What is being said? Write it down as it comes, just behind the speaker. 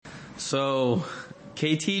So,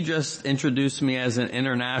 KT just introduced me as an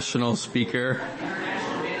international speaker.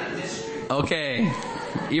 Okay,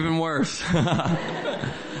 even worse. I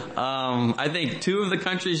think two of the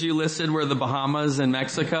countries you listed were the Bahamas and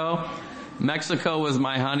Mexico. Mexico was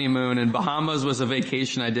my honeymoon and Bahamas was a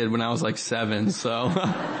vacation I did when I was like 7, so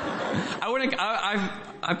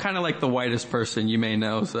I'm kind of like the whitest person you may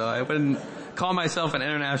know, so I wouldn't call myself an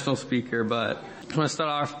international speaker, but I want to start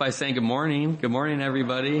off by saying good morning. Good morning,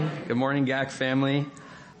 everybody. Good morning, GAC family.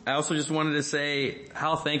 I also just wanted to say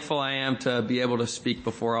how thankful I am to be able to speak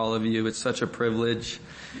before all of you. It's such a privilege.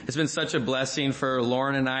 It's been such a blessing for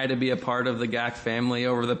Lauren and I to be a part of the GAC family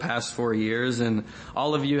over the past 4 years, and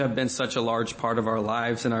all of you have been such a large part of our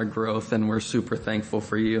lives and our growth, and we're super thankful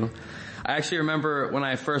for you. I actually remember when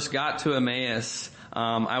I first got to Emmaus,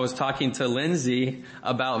 I was talking to Lindsay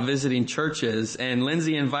about visiting churches, and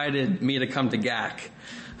Lindsay invited me to come to GAC.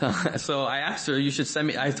 So I asked her,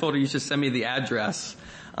 I told her you should send me the address.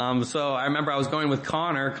 So I remember I was going with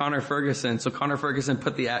Connor Ferguson. So Connor Ferguson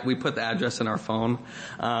we put the address in our phone.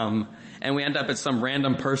 And we end up at some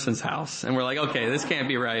random person's house. And we're like, okay, this can't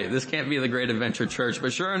be right. This can't be the Great Adventure Church.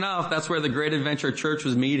 But sure enough, that's where the Great Adventure Church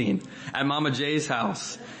was meeting, at Mama Jay's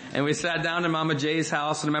house. And we sat down in Mama Jay's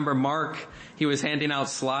house, and I remember Mark, he was handing out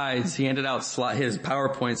slides. He handed out his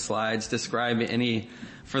PowerPoint slides describing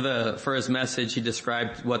for his message, he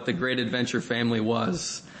described what the Great Adventure family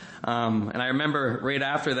was. And I remember right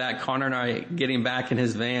after that, Connor and I getting back in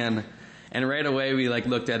his van, and right away we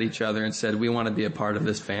looked at each other and said, we want to be a part of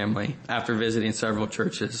this family after visiting several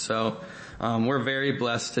churches. So, we're very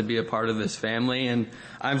blessed to be a part of this family, and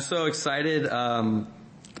I'm so excited,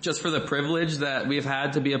 just for the privilege that we've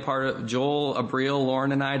had to be a part of, Joel, Abriel,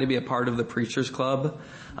 Lauren and I, to be a part of the Preachers Club.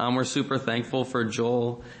 We're super thankful for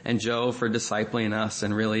Joel and Joe for discipling us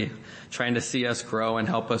and really trying to see us grow and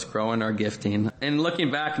help us grow in our gifting. And looking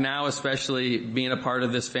back now, especially being a part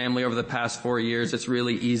of this family over the past 4 years, it's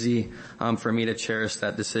really easy for me to cherish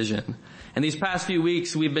that decision. And these past few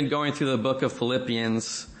weeks, we've been going through the book of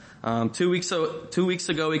Philippians. 2 weeks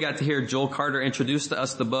ago, we got to hear Joel Carter introduce to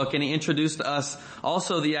us the book, and he introduced to us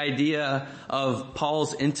also the idea of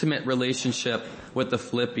Paul's intimate relationship with the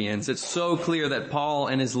Philippians. It's so clear that Paul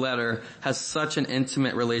in his letter has such an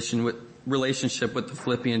intimate relationship with the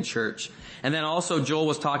Philippian church. And then also Joel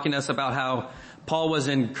was talking to us about how Paul was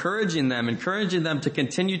encouraging them to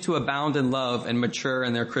continue to abound in love and mature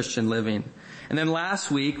in their Christian living. And then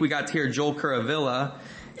last week, we got to hear Joel Curavilla.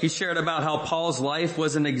 He shared about how Paul's life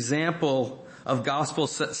was an example of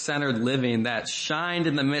gospel-centered living that shined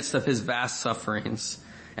in the midst of his vast sufferings.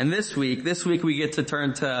 And this week we get to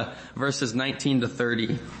turn to verses 19 to 30.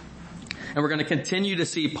 And we're going to continue to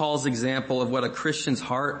see Paul's example of what a Christian's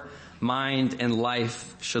heart, mind, and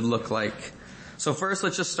life should look like. So first,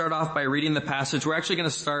 let's just start off by reading the passage. We're actually going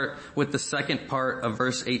to start with the second part of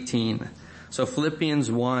verse 18. So Philippians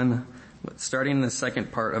 1, starting in the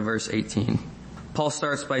second part of verse 18. Paul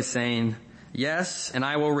starts by saying, "Yes, and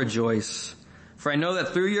I will rejoice, for I know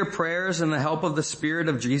that through your prayers and the help of the Spirit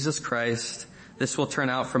of Jesus Christ, this will turn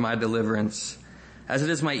out for my deliverance, as it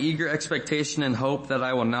is my eager expectation and hope that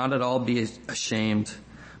I will not at all be ashamed,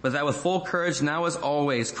 but that with full courage now as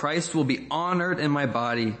always, Christ will be honored in my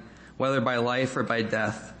body, whether by life or by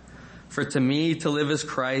death. For to me to live is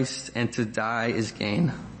Christ, and to die is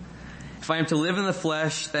gain. If I am to live in the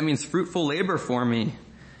flesh, that means fruitful labor for me.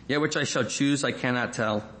 Yet which I shall choose I cannot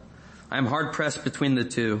tell. I am hard pressed between the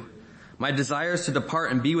two. My desire is to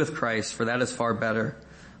depart and be with Christ, for that is far better.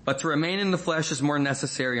 But to remain in the flesh is more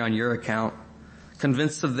necessary on your account.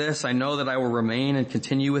 Convinced of this, I know that I will remain and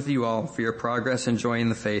continue with you all for your progress and joy in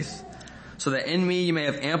the faith, so that in me you may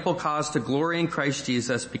have ample cause to glory in Christ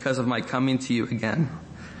Jesus because of my coming to you again.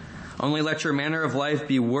 Only let your manner of life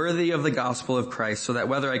be worthy of the gospel of Christ, so that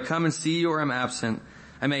whether I come and see you or am absent,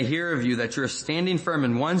 I may hear of you that you are standing firm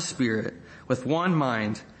in one spirit, with one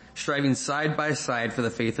mind, striving side by side for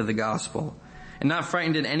the faith of the gospel, and not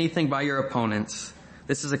frightened in anything by your opponents.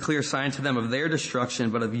 This is a clear sign to them of their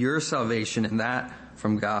destruction, but of your salvation, and that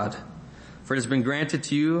from God. For it has been granted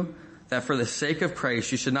to you that for the sake of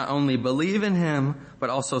Christ you should not only believe in him,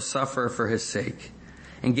 but also suffer for his sake.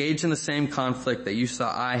 Engage in the same conflict that you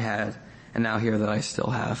saw I had, and now hear that I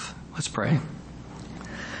still have." Let's pray.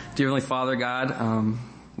 Dear Heavenly Father, God,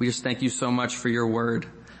 we just thank you so much for your word,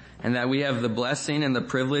 and that we have the blessing and the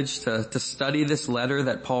privilege to study this letter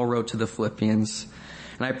that Paul wrote to the Philippians.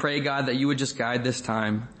 And I pray, God, that you would just guide this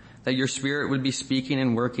time, that your Spirit would be speaking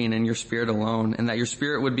and working in your Spirit alone, and that your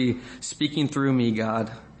Spirit would be speaking through me, God,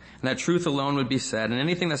 and that truth alone would be said, and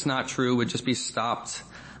anything that's not true would just be stopped,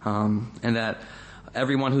 and that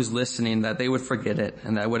everyone who's listening, that they would forget it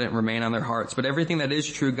and that it wouldn't remain on their hearts. But everything that is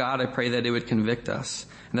true, God, I pray that it would convict us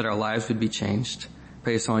and that our lives would be changed.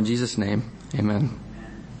 Pray so in Jesus' name. Amen.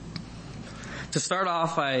 To start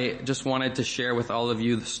off, I just wanted to share with all of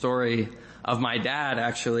you the story of my dad,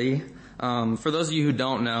 actually. For those of you who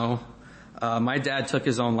don't know, my dad took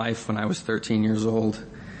his own life when I was 13 years old.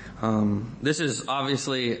 This is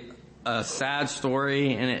obviously a sad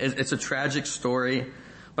story, and it's a tragic story.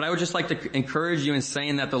 But I would just like to encourage you in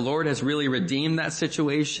saying that the Lord has really redeemed that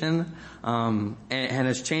situation, and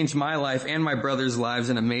has changed my life and my brother's lives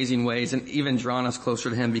in amazing ways, and even drawn us closer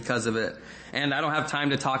to Him because of it. And I don't have time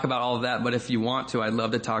to talk about all of that, but if you want to, I'd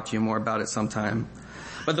love to talk to you more about it sometime.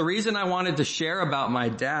 But the reason I wanted to share about my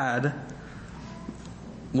dad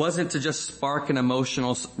wasn't to just spark an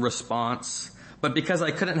emotional response, but because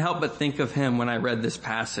I couldn't help but think of him when I read this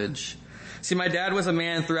passage. See, my dad was a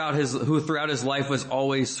man who throughout his life was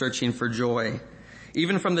always searching for joy.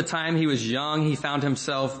 Even from the time he was young, he found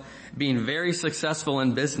himself being very successful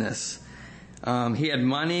in business. He had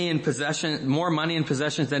more money and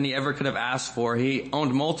possessions than he ever could have asked for. He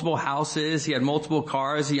owned multiple houses. He had multiple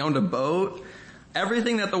cars. He owned a boat.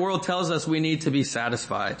 Everything that the world tells us we need to be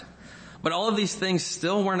satisfied. But all of these things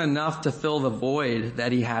still weren't enough to fill the void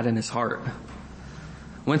that he had in his heart.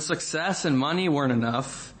 When success and money weren't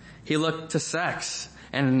enough, he looked to sex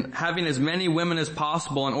and having as many women as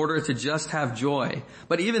possible in order to just have joy.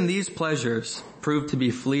 But even these pleasures proved to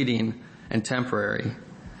be fleeting and temporary.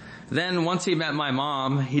 Then once he met my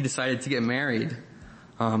mom, he decided to get married,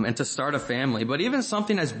 and to start a family. But even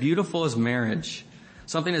something as beautiful as marriage,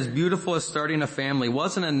 something as beautiful as starting a family,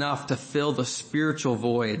 wasn't enough to fill the spiritual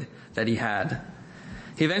void that he had.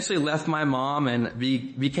 He eventually left my mom and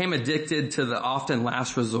became addicted to the often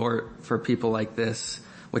last resort for people like this,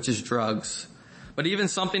 which is drugs. But even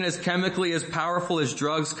something as chemically as powerful as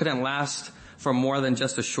drugs couldn't last for more than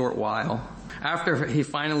just a short while. After he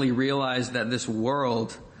finally realized that this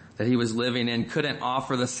world that he was living in couldn't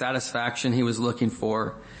offer the satisfaction he was looking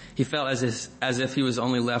for, he felt as if he was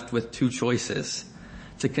only left with two choices: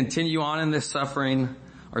 to continue on in this suffering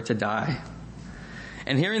or to die.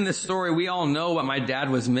 And hearing this story, we all know what my dad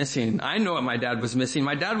was missing. I know what my dad was missing.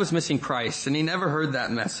 My dad was missing Christ, and he never heard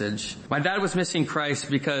that message. My dad was missing Christ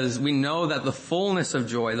because we know that the fullness of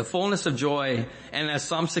joy, and as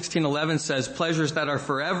Psalm 16:11 says, pleasures that are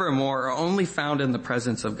forevermore are only found in the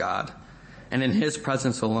presence of God and in His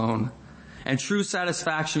presence alone. And true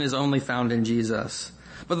satisfaction is only found in Jesus.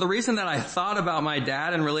 But the reason that I thought about my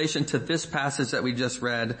dad in relation to this passage that we just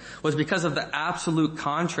read was because of the absolute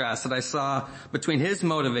contrast that I saw between his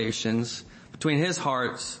motivations, between his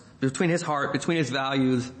heart, between his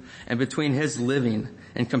values, and between his living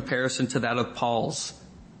in comparison to that of Paul's,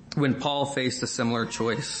 when Paul faced a similar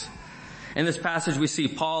choice. In this passage we see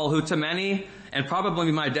Paul, who to many, and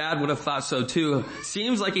probably my dad would have thought so too,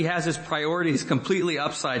 seems like he has his priorities completely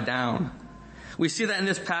upside down. We see that in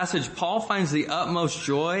this passage, Paul finds the utmost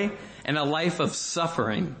joy in a life of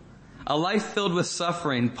suffering. A life filled with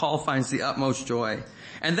suffering, Paul finds the utmost joy.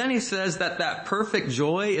 And then he says that perfect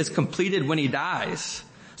joy is completed when he dies.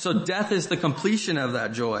 So death is the completion of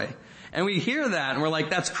that joy. And we hear that and we're like,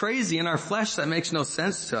 that's crazy. In our flesh, that makes no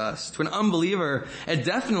sense to us. To an unbeliever, it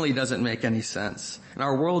definitely doesn't make any sense. And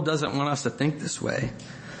our world doesn't want us to think this way.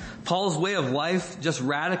 Paul's way of life just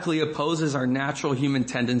radically opposes our natural human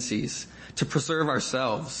tendencies to preserve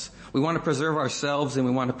ourselves. We want to preserve ourselves and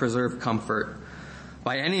we want to preserve comfort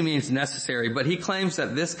by any means necessary. But he claims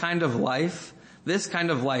that this kind of life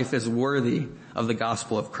is worthy of the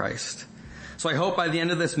gospel of Christ. So I hope by the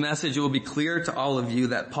end of this message it will be clear to all of you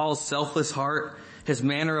that Paul's selfless heart, his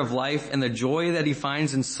manner of life, and the joy that he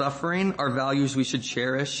finds in suffering are values we should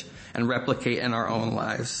cherish and replicate in our own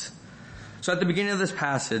lives. So at the beginning of this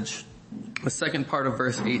passage, the second part of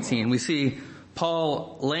verse 18, we see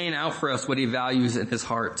Paul laying out for us what he values in his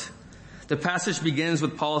heart. The passage begins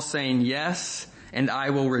with Paul saying, "Yes, and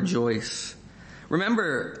I will rejoice."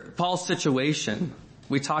 Remember Paul's situation.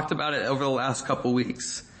 We talked about it over the last couple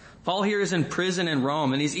weeks. Paul here is in prison in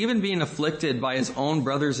Rome, and he's even being afflicted by his own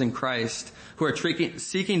brothers in Christ who are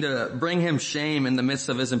seeking to bring him shame in the midst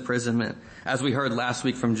of his imprisonment, as we heard last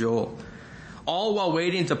week from Joel. All while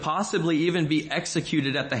waiting to possibly even be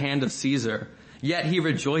executed at the hand of Caesar. Yet he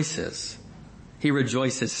rejoices. He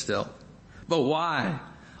rejoices still. But why?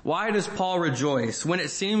 Why does Paul rejoice when it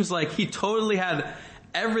seems like he totally had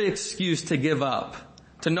every excuse to give up,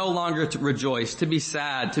 to no longer to rejoice, to be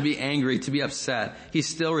sad, to be angry, to be upset? He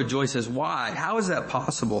still rejoices. Why? How is that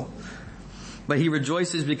possible? But he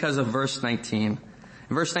rejoices because of verse 19.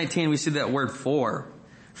 In verse 19 we see that word "for."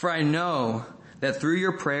 "For I know that through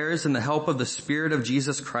your prayers and the help of the Spirit of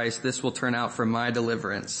Jesus Christ, this will turn out for my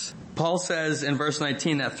deliverance. Paul says in verse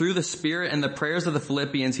 19 that through the Spirit and the prayers of the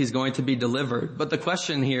Philippians, he's going to be delivered. But the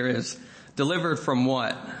question here is, delivered from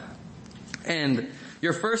what? And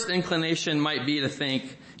your first inclination might be to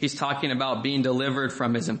think he's talking about being delivered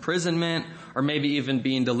from his imprisonment, or maybe even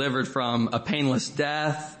being delivered from a painless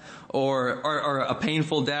death, or a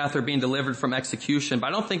painful death, or being delivered from execution. But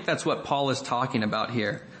I don't think that's what Paul is talking about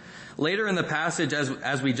here. Later in the passage,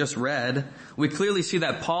 as we just read, we clearly see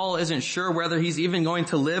that Paul isn't sure whether he's even going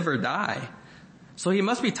to live or die. So he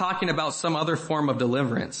must be talking about some other form of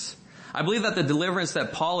deliverance. I believe that the deliverance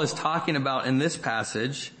that Paul is talking about in this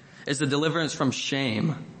passage is the deliverance from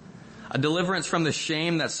shame. A deliverance from the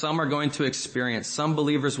shame that some are going to experience, some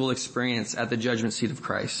believers will experience at the judgment seat of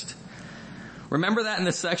Christ. Remember that in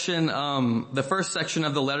the section, the first section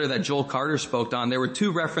of the letter that Joel Carter spoke on, there were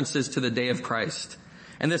two references to the day of Christ.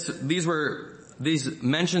 And these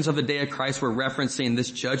mentions of the day of Christ were referencing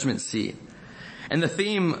this judgment seat. And this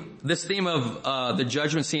theme of the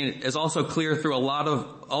judgment seat is also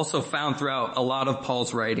also found throughout a lot of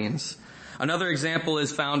Paul's writings. Another example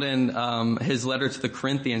is found in his letter to the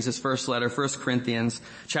Corinthians, his first letter, 1 Corinthians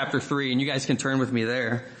chapter 3, and you guys can turn with me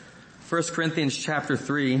there. 1 Corinthians chapter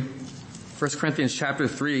 3,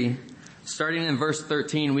 starting in verse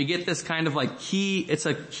 13, we get this kind of like it's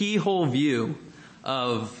a keyhole view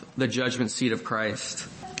of the judgment seat of Christ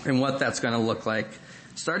and what that's going to look like.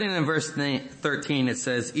 Starting in verse 13, it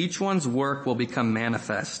says, each one's work will become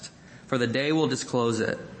manifest, for the day will disclose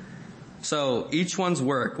it. So each one's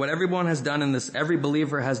work, what everyone has done every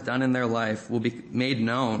believer has done in their life will be made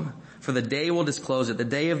known, for the day will disclose it, the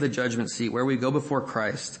day of the judgment seat where we go before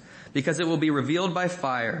Christ, because it will be revealed by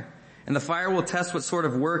fire, and the fire will test what sort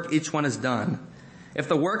of work each one has done. If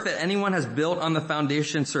the work that anyone has built on the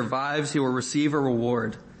foundation survives, he will receive a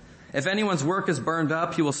reward. If anyone's work is burned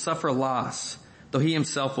up, he will suffer loss, though he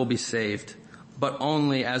himself will be saved, but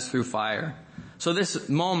only as through fire. So this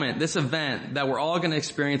moment, this event that we're all going to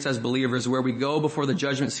experience as believers, where we go before the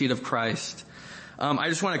judgment seat of Christ, I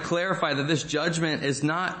just want to clarify that this judgment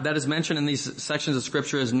that is mentioned in these sections of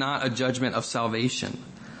Scripture is not a judgment of salvation.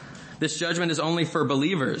 This judgment is only for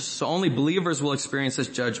believers, so only believers will experience this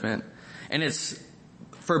judgment, and it's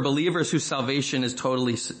for believers whose salvation is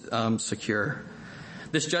totally secure.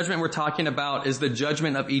 This judgment we're talking about is the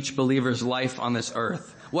judgment of each believer's life on this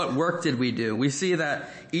earth. What work did we do? We see that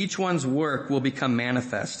each one's work will become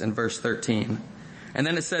manifest in verse 13. And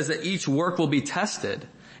then it says that each work will be tested.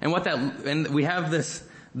 And we have this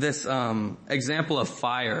example of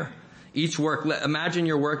fire. Each work, imagine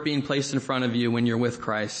your work being placed in front of you when you're with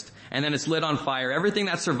Christ. And then it's lit on fire. Everything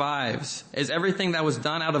that survives is everything that was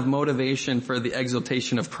done out of motivation for the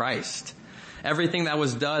exaltation of Christ. Everything that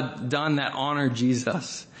was done that honored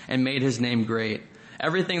Jesus and made his name great.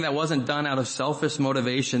 Everything that wasn't done out of selfish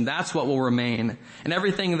motivation, that's what will remain. And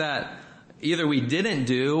everything that either we didn't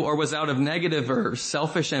do or was out of negative or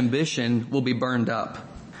selfish ambition will be burned up.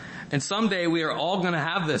 And someday we are all going to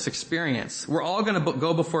have this experience. We're all going to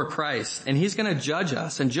go before Christ, and he's going to judge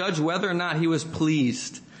us and judge whether or not he was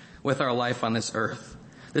pleased with our life on this earth.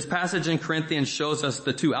 This passage in Corinthians shows us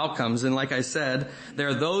the two outcomes. And like I said, there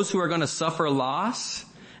are those who are going to suffer loss,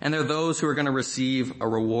 and there are those who are going to receive a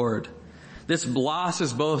reward. This loss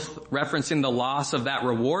is both referencing the loss of that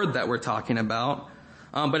reward that we're talking about,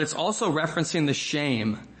 but it's also referencing the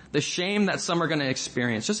shame that some are going to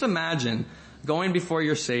experience. Just imagine going before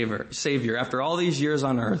your Savior after all these years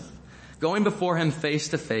on earth, going before him face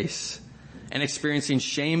to face and experiencing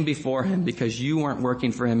shame before him because you weren't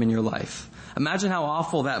working for him in your life. Imagine how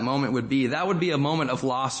awful that moment would be. That would be a moment of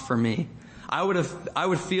loss for me. I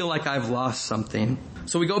would feel like I've lost something.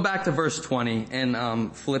 So we go back to verse 20 in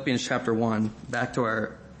Philippians chapter 1, back to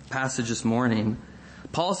our passage this morning.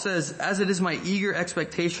 Paul says, as it is my eager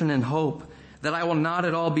expectation and hope that I will not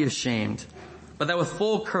at all be ashamed, but that with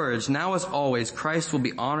full courage, now as always, Christ will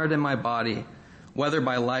be honored in my body, whether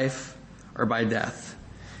by life or by death.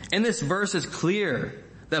 In this verse is clear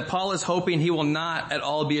that Paul is hoping he will not at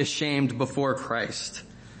all be ashamed before Christ.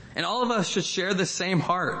 And all of us should share the same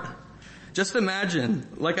heart. Just imagine,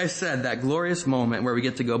 like I said, that glorious moment where we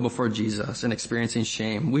get to go before Jesus and experiencing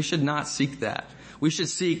shame. We should not seek that. We should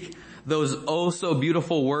seek those oh so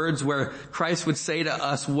beautiful words where Christ would say to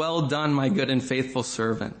us, well done, my good and faithful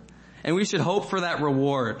servant. And we should hope for that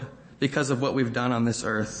reward because of what we've done on this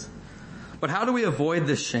earth. But how do we avoid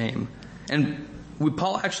this shame? And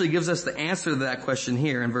Paul actually gives us the answer to that question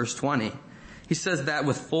here in verse 20. He says that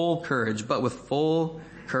with full courage, but with full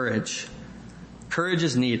courage. Courage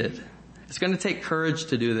is needed. It's going to take courage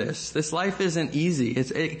to do this. This life isn't easy.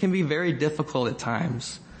 It can be very difficult at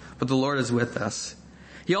times. but the Lord is with us.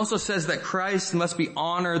 He also says that Christ must be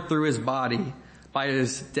honored through his body by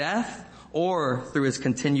his death or through his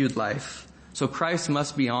continued life. So Christ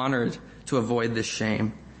must be honored to avoid this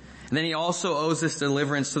shame. And then he also owes this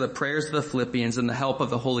deliverance to the prayers of the Philippians and the help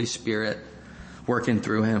of the Holy Spirit working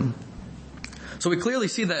through him. So we clearly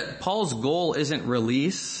see that Paul's goal isn't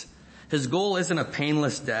release. His goal isn't a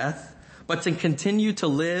painless death, but to continue to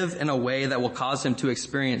live in a way that will cause him to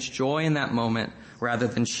experience joy in that moment rather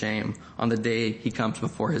than shame on the day he comes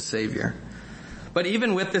before his Savior. But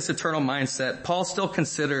even with this eternal mindset, Paul still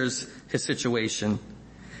considers his situation.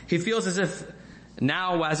 He feels as if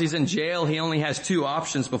now, as he's in jail, he only has two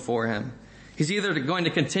options before him. He's either going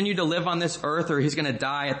to continue to live on this earth or he's going to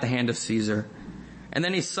die at the hand of Caesar. And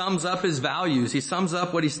then he sums up his values. He sums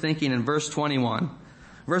up what he's thinking in verse 21.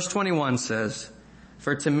 Verse 21 says,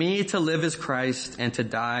 "For to me to live is Christ and to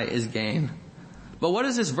die is gain." But what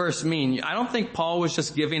does this verse mean? I don't think Paul was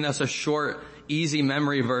just giving us a short, easy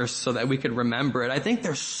memory verse so that we could remember it. I think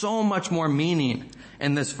there's so much more meaning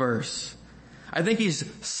in this verse. I think he's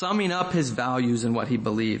summing up his values and what he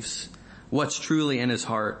believes, what's truly in his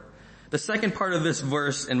heart. The second part of this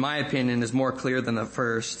verse, in my opinion, is more clear than the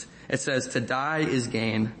first. It says, "To die is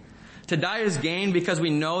gain." To die is gain because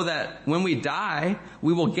we know that when we die,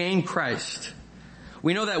 we will gain Christ.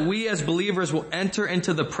 We know that we as believers will enter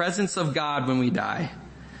into the presence of God when we die.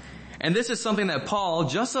 And this is something that Paul,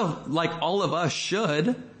 just like all of us,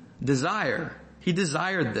 should desire. He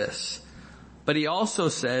desired this. But he also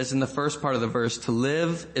says in the first part of the verse, to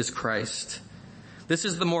live is Christ. This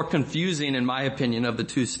is the more confusing, in my opinion, of the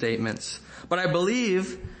two statements. But I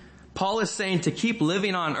believe Paul is saying to keep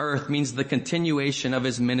living on earth means the continuation of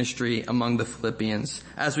his ministry among the Philippians,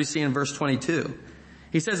 as we see in verse 22.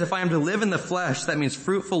 He says, "If I am to live in the flesh, that means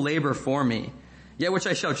fruitful labor for me. Yet which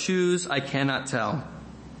I shall choose, I cannot tell."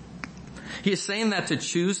 He is saying that to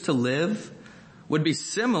choose to live would be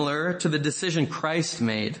similar to the decision Christ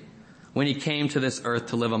made when he came to this earth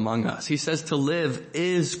to live among us. He says to live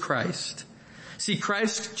is Christ. See,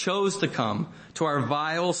 Christ chose to come to our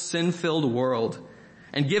vile, sin-filled world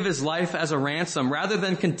and give his life as a ransom rather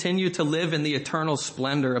than continue to live in the eternal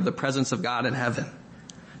splendor of the presence of God in heaven.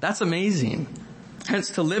 That's amazing.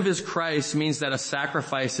 Hence, to live as Christ means that a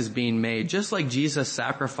sacrifice is being made, just like Jesus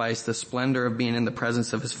sacrificed the splendor of being in the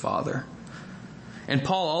presence of his Father. And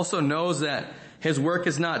Paul also knows that his work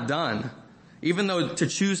is not done. Even though to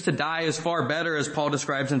choose to die is far better, as Paul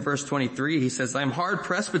describes in verse 23, he says, "I am hard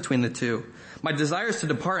pressed between the two. My desire is to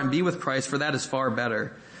depart and be with Christ, for that is far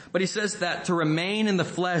better." But he says that to remain in the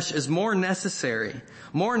flesh is more necessary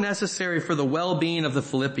for the well-being of the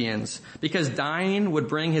Philippians, because dying would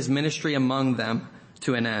bring his ministry among them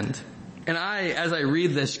to an end. And I, as I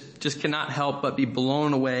read this, just cannot help but be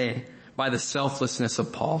blown away by the selflessness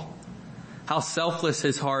of Paul. How selfless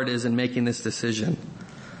his heart is in making this decision.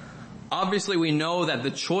 Obviously, we know that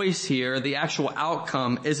the choice here, the actual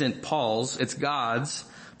outcome, isn't Paul's, it's God's.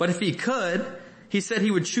 But if he could, he said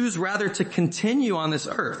he would choose rather to continue on this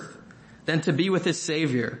earth than to be with his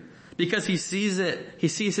Savior, because he sees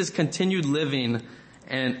his continued living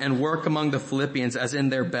and work among the Philippians as in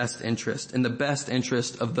their best interest, in the best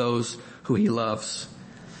interest of those who he loves.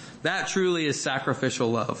 That truly is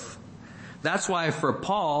sacrificial love. That's why for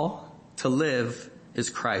Paul, to live is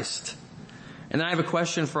Christ. And I have a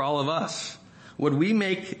question for all of us. Would we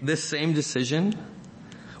make this same decision?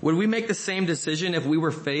 Would we make the same decision if we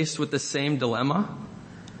were faced with the same dilemma?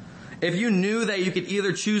 If you knew that you could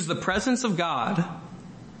either choose the presence of God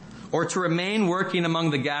or to remain working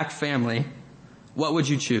among the Gak family, what would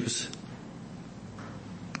you choose?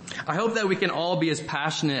 I hope that we can all be as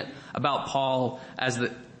passionate about Paul as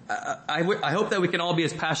I hope that we can all be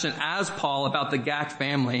as passionate as Paul about the Gak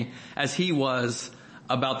family as he was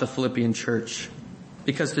about the Philippian church,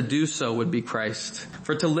 because to do so would be Christ.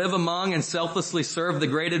 For to live among and selflessly serve the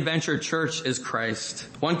Great Adventure Church is Christ.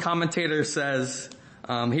 One commentator says,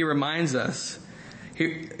 he reminds us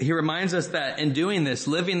that in doing this,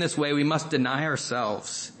 living this way, we must deny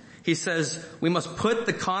ourselves. He says we must put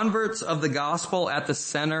the converts of the gospel at the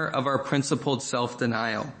center of our principled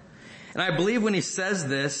self-denial. And I believe when he says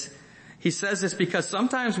this because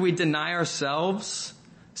sometimes we deny ourselves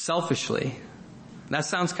selfishly. That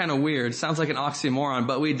sounds kind of weird. It sounds like an oxymoron,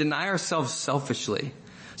 but we deny ourselves selfishly.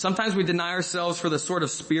 Sometimes we deny ourselves for the sort of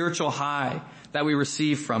spiritual high that we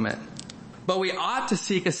receive from it. But we ought to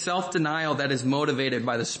seek a self-denial that is motivated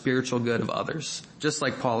by the spiritual good of others, just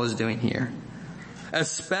like Paul is doing here.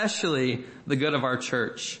 Especially the good of our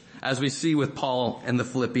church, as we see with Paul and the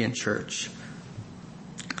Philippian church.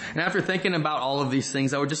 And after thinking about all of these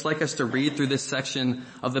things, I would just like us to read through this section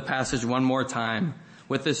of the passage one more time,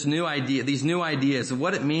 with these new ideas of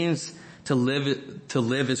what it means to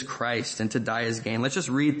live as Christ and to die as gain. Let's just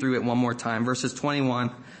read through it one more time, verses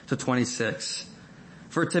 21 to 26.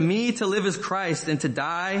 For to me to live is Christ and to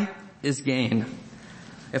die is gain.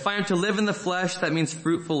 If I am to live in the flesh, that means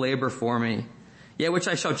fruitful labor for me. Yet which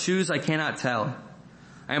I shall choose I cannot tell.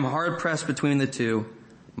 I am hard pressed between the two.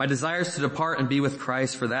 My desire is to depart and be with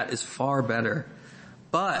Christ, for that is far better.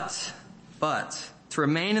 But, to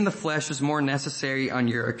remain in the flesh is more necessary on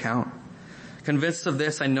your account. Convinced of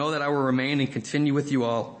this, I know that I will remain and continue with you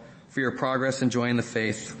all for your progress and joy in the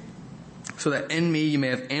faith, so that in me you may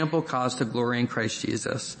have ample cause to glory in Christ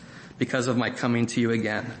Jesus, because of my coming to you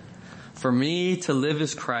again. For me to live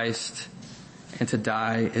is Christ, and to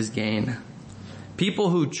die is gain. People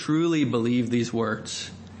who truly believe these words,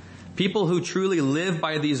 people who truly live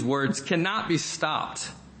by these words cannot be stopped.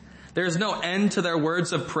 There is no end to their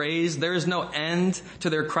words of praise. There is no end to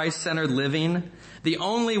their Christ-centered living. The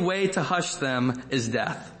only way to hush them is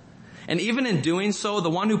death. And even in doing so, the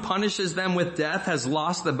one who punishes them with death has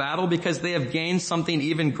lost the battle because they have gained something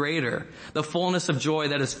even greater, the fullness of joy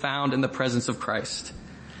that is found in the presence of Christ.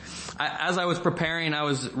 As I was preparing, I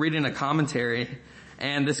was reading a commentary,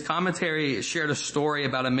 and this commentary shared a story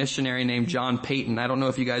about a missionary named John Peyton. I don't know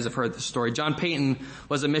if you guys have heard this story. John Peyton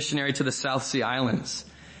was a missionary to the South Sea Islands.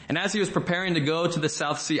 And as he was preparing to go to the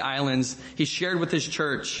South Sea Islands, he shared with his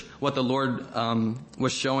church what the Lord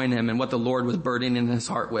was showing him and what the Lord was burdening his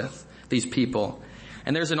heart with, these people.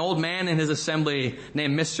 And there's an old man in his assembly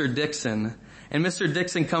named Mr. Dixon. And Mr.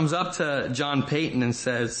 Dixon comes up to John Peyton and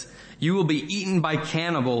says, "You will be eaten by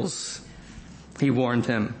cannibals," he warned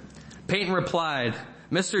him. Peyton replied,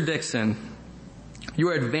 "Mr. Dixon, you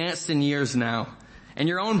are advanced in years now, and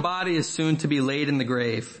your own body is soon to be laid in the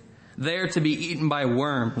grave, there to be eaten by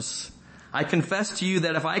worms. I confess to you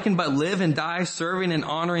that if I can but live and die serving and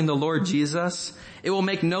honoring the Lord Jesus, it will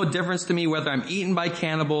make no difference to me whether I'm eaten by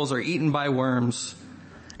cannibals or eaten by worms.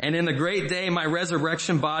 And in the great day, my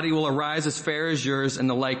resurrection body will arise as fair as yours in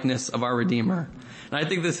the likeness of our Redeemer." And I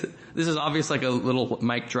think this is obviously like a little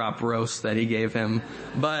mic drop roast that he gave him.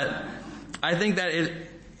 But I think that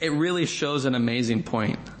it really shows an amazing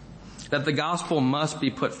point. That the gospel must be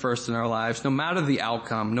put first in our lives, no matter the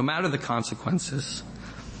outcome, no matter the consequences.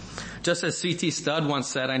 Just as C.T. Studd once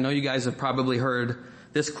said, I know you guys have probably heard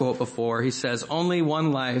this quote before. He says, "Only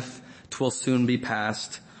one life, 'twill soon be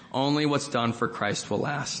past. Only what's done for Christ will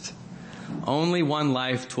last." Only one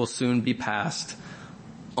life, 'twill soon be past.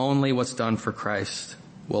 Only what's done for Christ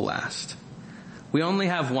will last. We only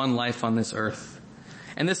have one life on this earth.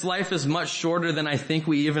 And this life is much shorter than I think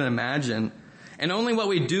we even imagine. And only what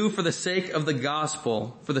we do for the sake of the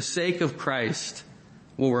gospel, for the sake of Christ,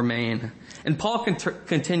 will remain. And Paul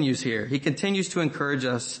continues here. He continues to encourage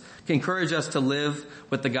us to live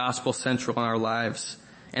with the gospel central in our lives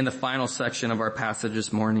in the final section of our passage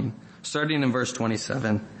this morning, starting in verse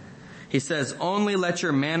 27. He says, "Only let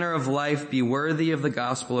your manner of life be worthy of the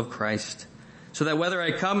gospel of Christ, so that whether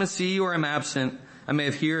I come and see you or am absent, I may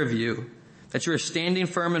hear of you, that you are standing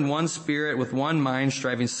firm in one spirit with one mind,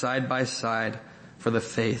 striving side by side for the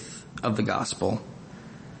faith of the gospel."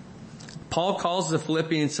 Paul calls the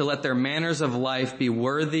Philippians to let their manners of life be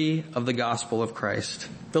worthy of the gospel of Christ.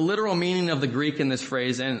 The literal meaning of the Greek in this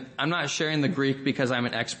phrase, and I'm not sharing the Greek because I'm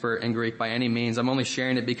an expert in Greek by any means. I'm only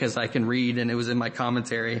sharing it because I can read and it was in my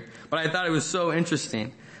commentary. But I thought it was so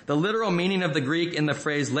interesting. The literal meaning of the Greek in the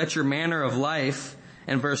phrase, "let your manner of life,"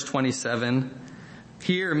 in verse 27,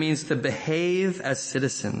 here means to behave as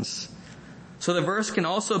citizens. So the verse can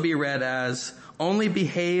also be read as, "Only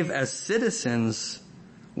behave as citizens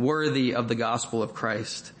worthy of the gospel of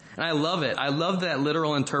Christ." And I love it. I love that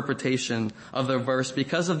literal interpretation of the verse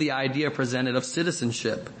because of the idea presented of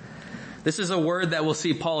citizenship. This is a word that we'll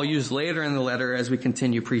see Paul use later in the letter as we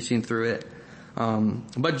continue preaching through it.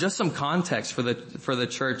 But just some context for the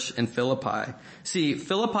church in Philippi. See,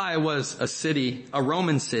 Philippi was a city, a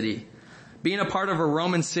Roman city. Being a part of a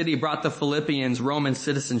Roman city brought the Philippians Roman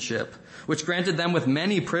citizenship, which granted them with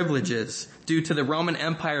many privileges due to the Roman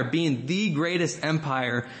Empire being the greatest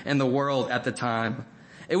empire in the world at the time.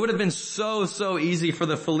 It would have been so easy for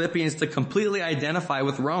the Philippians to completely identify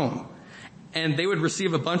with Rome, and they would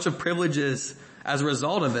receive a bunch of privileges as a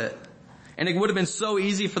result of it. And it would have been so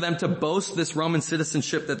easy for them to boast this Roman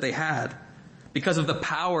citizenship that they had because of the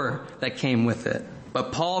power that came with it.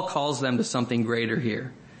 But Paul calls them to something greater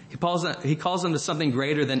here. He calls them to something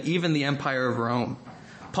greater than even the Empire of Rome.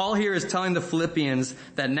 Paul here is telling the Philippians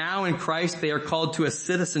that now in Christ they are called to a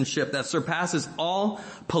citizenship that surpasses all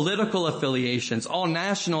political affiliations, all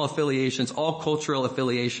national affiliations, all cultural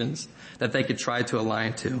affiliations that they could try to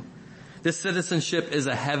align to. This citizenship is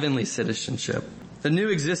a heavenly citizenship. The new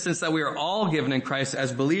existence that we are all given in Christ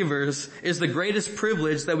as believers is the greatest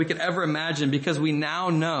privilege that we could ever imagine, because we now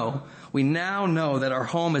know that our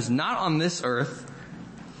home is not on this earth,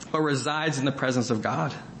 but resides in the presence of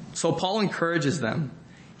God. So Paul encourages them.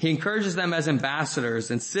 He encourages them as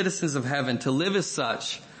ambassadors and citizens of heaven to live as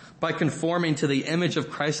such by conforming to the image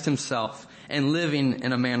of Christ himself and living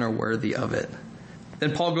in a manner worthy of it.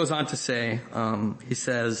 Then Paul goes on to say, he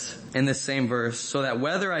says in this same verse, so that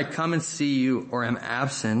whether I come and see you or am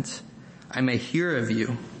absent, I may hear of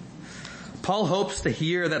you. Paul hopes to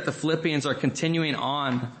hear that the Philippians are continuing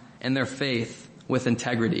on in their faith with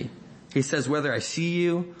integrity. He says, whether I see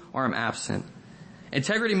you or am absent.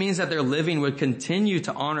 Integrity means that their living would continue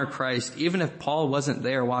to honor Christ even if Paul wasn't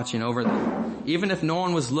there watching over them. Even if no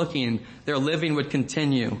one was looking, their living would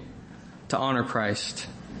continue to honor Christ.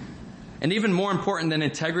 And even more important than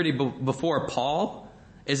integrity before Paul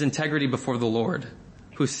is integrity before the Lord,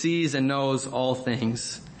 who sees and knows all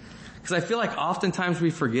things. Because I feel like oftentimes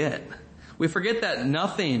we forget. We forget that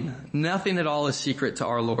nothing at all is secret to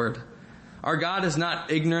our Lord. Our God is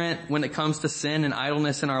not ignorant when it comes to sin and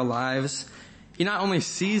idleness in our lives. He not only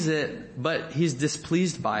sees it, but he's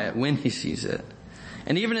displeased by it when he sees it.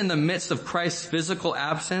 And even in the midst of Christ's physical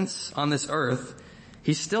absence on this earth,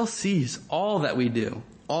 he still sees all that we do.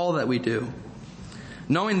 All that we do.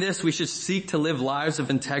 Knowing this, we should seek to live lives of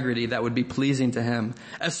integrity that would be pleasing to him,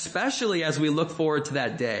 especially as we look forward to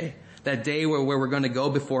that day where we're going to go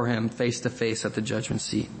before him face to face at the judgment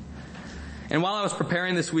seat. And while I was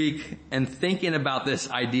preparing this week and thinking about this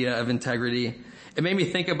idea of integrity, it made me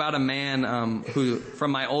think about a man who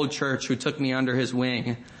from my old church who took me under his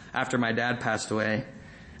wing after my dad passed away.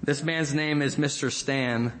 This man's name is Mr.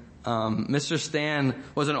 Stan. Mr. Stan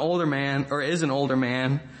was an older man, or is an older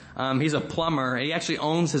man. He's a plumber. He actually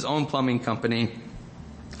owns his own plumbing company.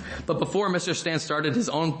 But before Mr. Stan started his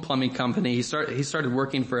own plumbing company, he started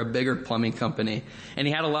working for a bigger plumbing company. And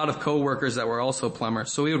he had a lot of coworkers that were also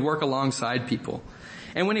plumbers. So he would work alongside people.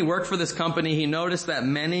 And when he worked for this company, he noticed that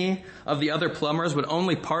many of the other plumbers would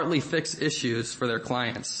only partly fix issues for their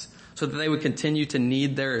clients, so that they would continue to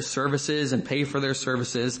need their services and pay for their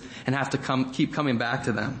services and have to keep coming back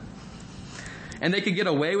to them. And they could get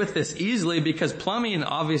away with this easily because plumbing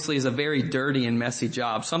obviously is a very dirty and messy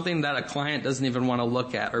job, something that a client doesn't even want to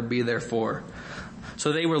look at or be there for.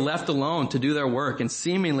 So they were left alone to do their work, and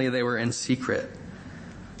seemingly they were in secret.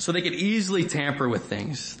 So they could easily tamper with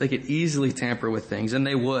things. And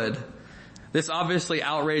they would. This obviously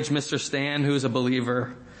outraged Mr. Stan, who's a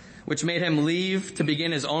believer, which made him leave to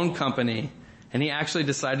begin his own company. And he actually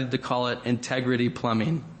decided to call it Integrity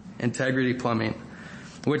Plumbing. Integrity Plumbing.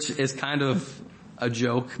 Which is kind of a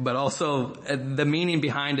joke, but also the meaning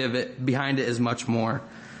behind it is much more.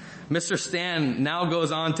 Mr. Stan now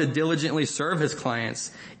goes on to diligently serve his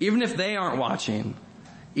clients, even if they aren't watching.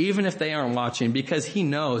 Because he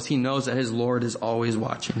knows that his Lord is always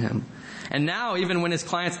watching him. And now, even when his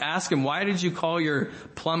clients ask him, why did you call your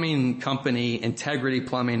plumbing company Integrity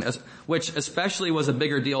Plumbing, which especially was a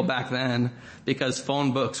bigger deal back then because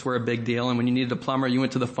phone books were a big deal, and when you needed a plumber, you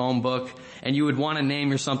went to the phone book, and you would want to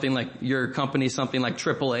name your company something like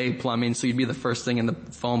AAA Plumbing, so you'd be the first thing in the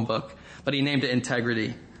phone book. But he named it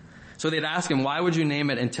Integrity. So they'd ask him, why would you name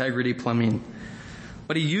it Integrity Plumbing?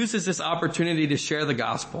 But he uses this opportunity to share the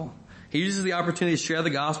gospel. He uses the opportunity to share the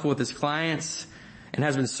gospel with his clients and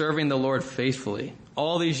has been serving the Lord faithfully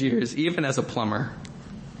all these years, even as a plumber.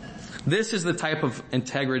 This is the type of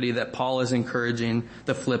integrity that Paul is encouraging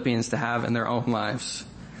the Philippians to have in their own lives.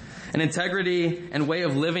 An integrity and way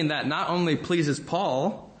of living that not only pleases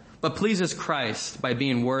Paul, but pleases Christ by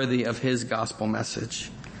being worthy of his gospel message.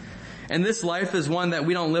 And this life is one that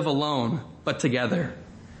we don't live alone, but together.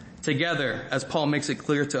 Together, as Paul makes it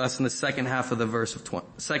clear to us in the second half of verse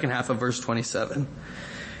 27.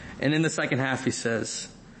 And in the second half he says,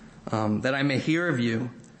 that I may hear of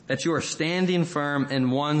you, that you are standing firm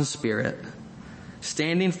in one spirit,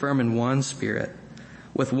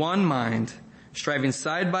 with one mind, striving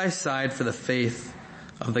side by side for the faith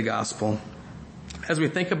of the gospel. As we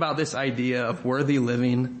think about this idea of worthy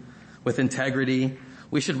living with integrity,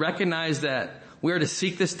 we should recognize that we are to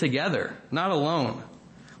seek this together, not alone.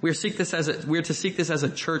 We are to seek this as a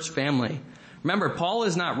church family. Remember, Paul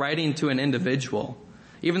is not writing to an individual.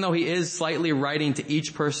 Even though he is slightly writing to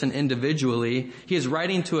each person individually, he is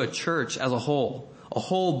writing to a church as a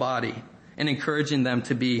whole body, and encouraging them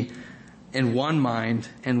to be in one mind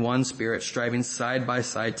and one spirit, striving side by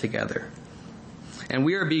side together. And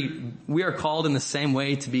we are called in the same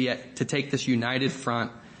way to take this united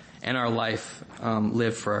front in our life,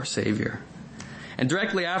 live for our Savior. And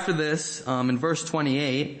directly after this, in verse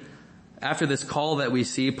 28, after this call that we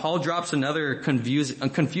see, Paul drops another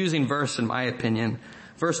confusing verse in my opinion.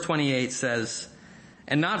 Verse 28 says,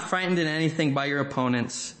 "And not frightened in anything by your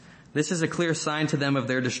opponents, this is a clear sign to them of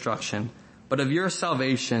their destruction, but of your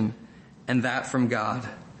salvation, and that from God."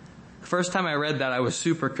 The first time I read that, I was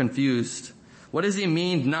super confused. What does he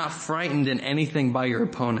mean, not frightened in anything by your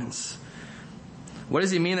opponents? What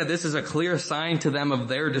does he mean that this is a clear sign to them of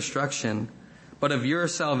their destruction, but of your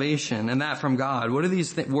salvation, and that from God? What do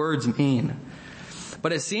these words mean?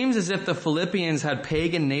 But it seems as if the Philippians had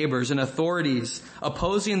pagan neighbors and authorities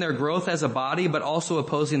opposing their growth as a body, but also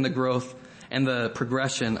opposing the growth and the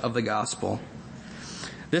progression of the gospel.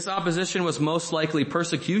 This opposition was most likely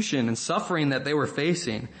persecution and suffering that they were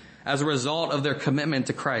facing as a result of their commitment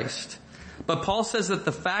to Christ. But Paul says that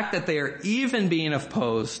the fact that they are even being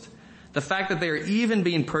opposed, the fact that they are even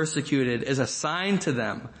being persecuted, is a sign to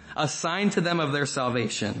them of their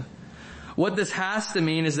salvation. What this has to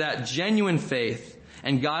mean is that genuine faith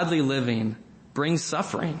and godly living brings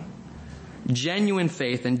suffering. Genuine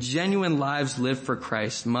faith and genuine lives lived for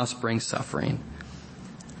Christ must bring suffering.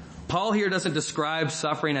 Paul here doesn't describe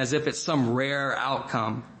suffering as if it's some rare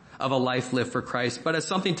outcome of a life lived for Christ, but as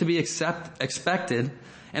something to be expected,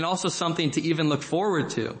 and also something to even look forward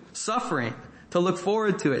to. Suffering, to look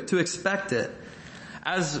forward to it, to expect it.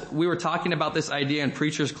 As we were talking about this idea in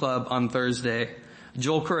Preacher's Club on Thursday,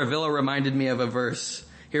 Joel Curavilla reminded me of a verse.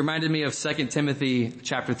 He reminded me of 2 Timothy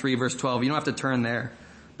chapter 3 verse 12. You don't have to turn there.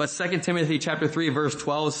 But 2 Timothy chapter 3 verse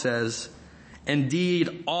 12 says,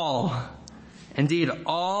 Indeed all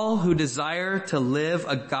who desire to live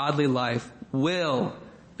a godly life will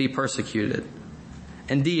be persecuted.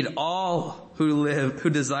 Indeed, all who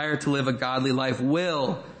desire to live a godly life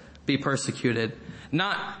will be persecuted.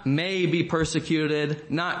 Not may be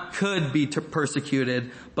persecuted, not could be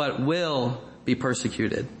persecuted, but will be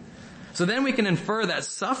persecuted. So then we can infer that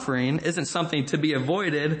suffering isn't something to be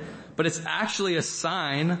avoided, but it's actually a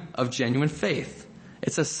sign of genuine faith.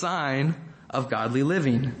 It's a sign of godly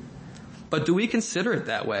living. But do we consider it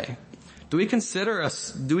that way? Do we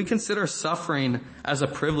consider suffering as a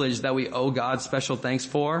privilege that we owe God special thanks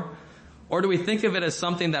for? Or do we think of it as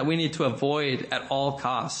something that we need to avoid at all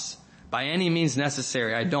costs? By any means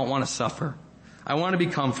necessary, I don't want to suffer. I want to be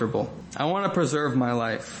comfortable. I want to preserve my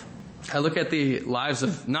life. I look at the lives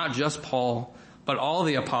of not just Paul, but all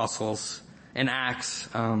the apostles in Acts.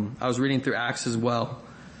 I was reading through Acts as well.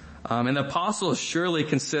 And the apostles surely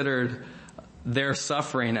considered their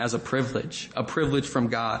suffering as a privilege from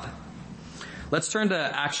God. Let's turn to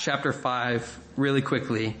Acts chapter 5 really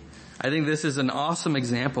quickly. I think this is an awesome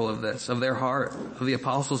example of this, of their heart, of the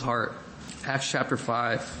apostles' heart. Acts chapter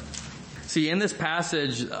 5. See, in this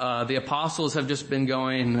passage, the apostles have just been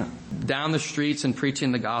going down the streets and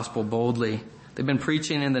preaching the gospel boldly. They've been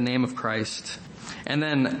preaching in the name of Christ. And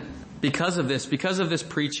then because of this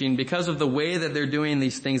preaching, because of the way that they're doing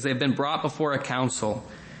these things, they've been brought before a council.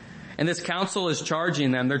 And this council is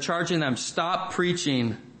charging them. They're charging them, stop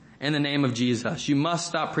preaching in the name of Jesus. You must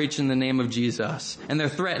stop preaching in the name of Jesus. And they're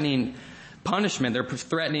threatening punishment. They're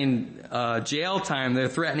threatening jail time. They're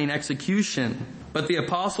threatening execution. But the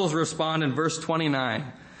apostles respond in verse 29.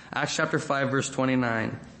 Acts chapter 5 verse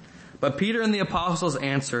 29. But Peter and the apostles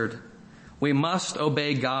answered, we must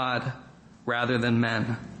obey God rather than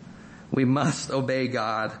men. We must obey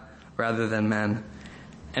God rather than men.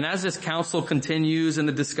 And as this council continues and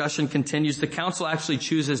the discussion continues, the council actually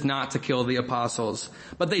chooses not to kill the apostles.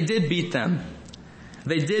 But they did beat them.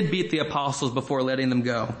 They did beat the apostles before letting them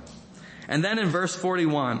go. And then in verse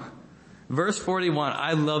 41,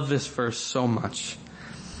 I love this verse so much.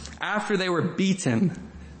 After they were beaten,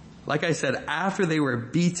 like I said, after they were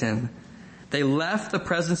beaten, they left the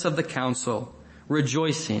presence of the council,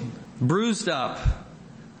 rejoicing, bruised up,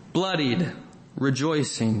 bloodied,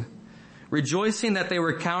 rejoicing that they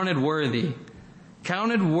were counted worthy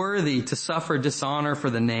to suffer dishonor for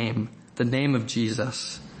the name of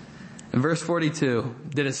Jesus. In verse 42,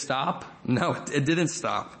 did it stop? No, it didn't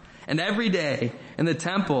stop. And every day in the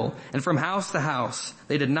temple and from house to house,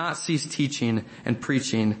 they did not cease teaching and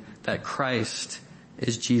preaching that Christ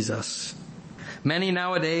is Jesus. Many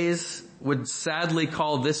nowadays would sadly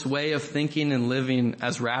call this way of thinking and living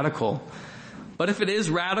as radical. But if it is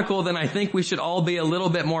radical, then I think we should all be a little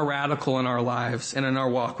bit more radical in our lives and in our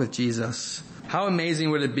walk with Jesus. How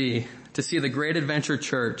amazing would it be to see the Great Adventure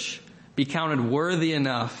Church be counted worthy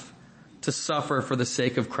enough to suffer for the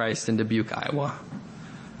sake of Christ in Dubuque, Iowa?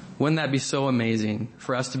 Wouldn't that be so amazing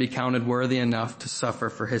for us to be counted worthy enough to suffer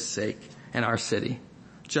for His sake in our city,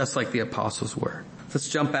 just like the apostles were? Let's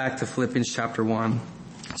jump back to Philippians chapter 1.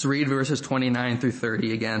 Let's read verses 29 through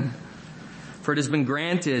 30 again. For it has been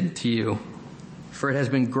granted to you For it has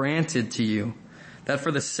been granted to you that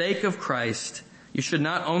for the sake of Christ, you should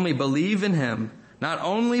not only believe in him,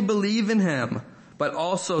 but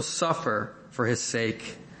also suffer for his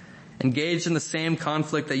sake. Engaged in the same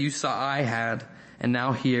conflict that you saw I had, and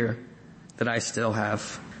now hear that I still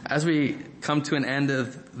have. As we come to an end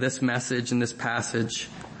of this message and this passage,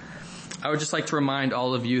 I would just like to remind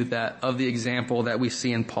all of you of the example that we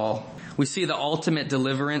see in Paul. We see the ultimate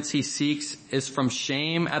deliverance he seeks is from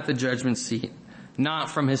shame at the judgment seat,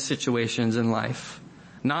 not from his situations in life,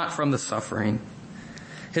 not from the suffering.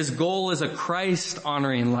 His goal is a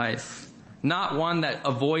Christ-honoring life, not one that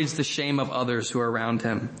avoids the shame of others who are around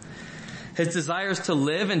him. His desires to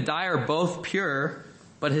live and die are both pure,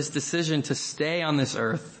 but his decision to stay on this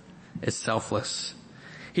earth is selfless.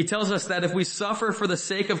 He tells us that if we suffer for the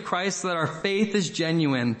sake of Christ, that our faith is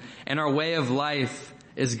genuine and our way of life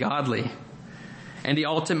is godly. And he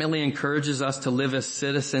ultimately encourages us to live as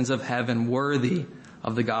citizens of heaven, worthy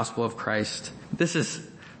of the gospel of Christ. This is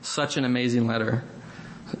such an amazing letter.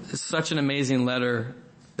 It's such an amazing letter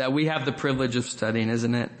that we have the privilege of studying,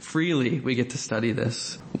 isn't it? Freely we get to study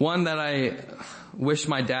this. One that I wish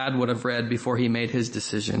my dad would have read before he made his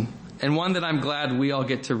decision. And one that I'm glad we all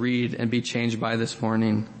get to read and be changed by this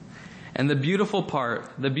morning. And the beautiful part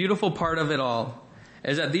of it all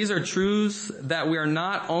is that these are truths that we are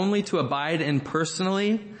not only to abide in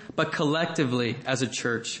personally, but collectively as a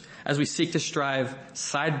church, as we seek to strive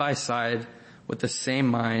side by side with the same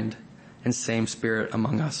mind and same spirit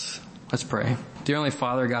among us. Let's pray. Dear Heavenly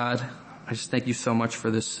Father, God, I just thank you so much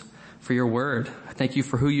for your word. I thank you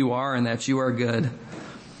for who you are and that you are good,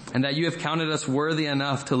 and that you have counted us worthy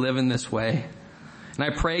enough to live in this way. And I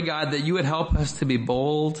pray, God, that you would help us to be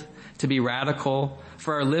bold, to be radical,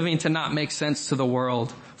 for our living to not make sense to the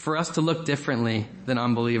world, for us to look differently than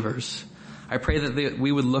unbelievers. I pray that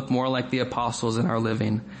we would look more like the apostles in our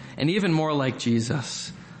living, and even more like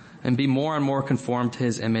Jesus, and be more and more conformed to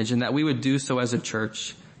his image, and that we would do so as a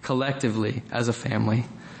church, collectively, as a family.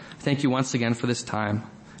 Thank you once again for this time,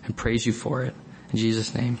 and praise you for it. In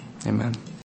Jesus' name, amen.